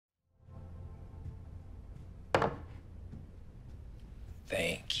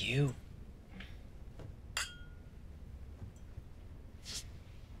Thank you.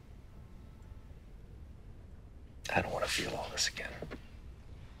 I don't want to feel all this again.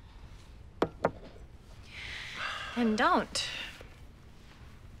 Then don't.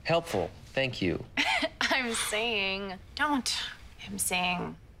 Helpful. Thank you. I'm saying don't. I'm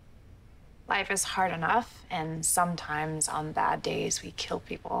saying life is hard enough, and sometimes on bad days we kill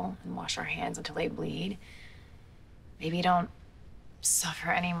people and wash our hands until they bleed. Maybe don't suffer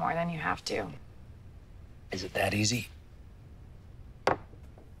any more than you have to. Is it that easy?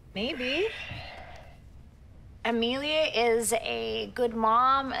 Maybe. Amelia is a good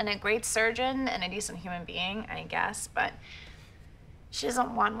mom and a great surgeon and a decent human being, I guess, but she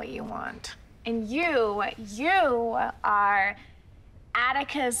doesn't want what you want. And you are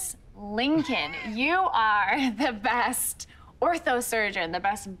Atticus Lincoln. You are the best orthosurgeon, the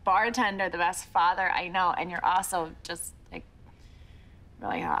best bartender, the best father I know, and you're also just, like,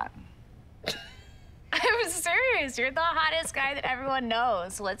 really hot. I'm serious. You're the hottest guy that everyone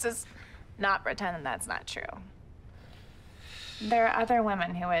knows. Let's just not pretend that that's not true. There are other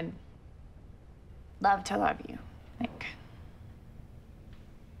women who would love to love you, I think.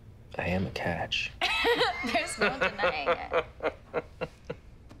 I am a catch. There's no denying it.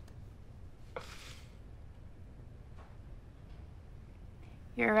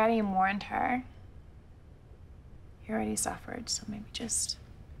 You already mourned her. You already suffered, so maybe just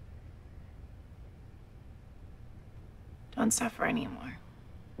don't suffer anymore.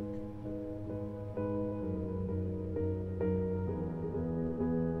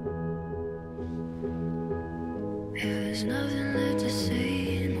 There's nothing left to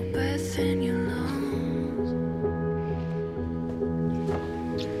say, no breath in your lungs.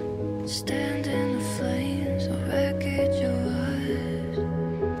 Stand in the flames, or wreckage your eyes.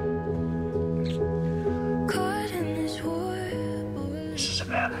 Caught in this war. This is a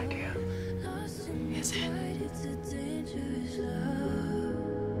bad idea. Is it? It's a dangerous love.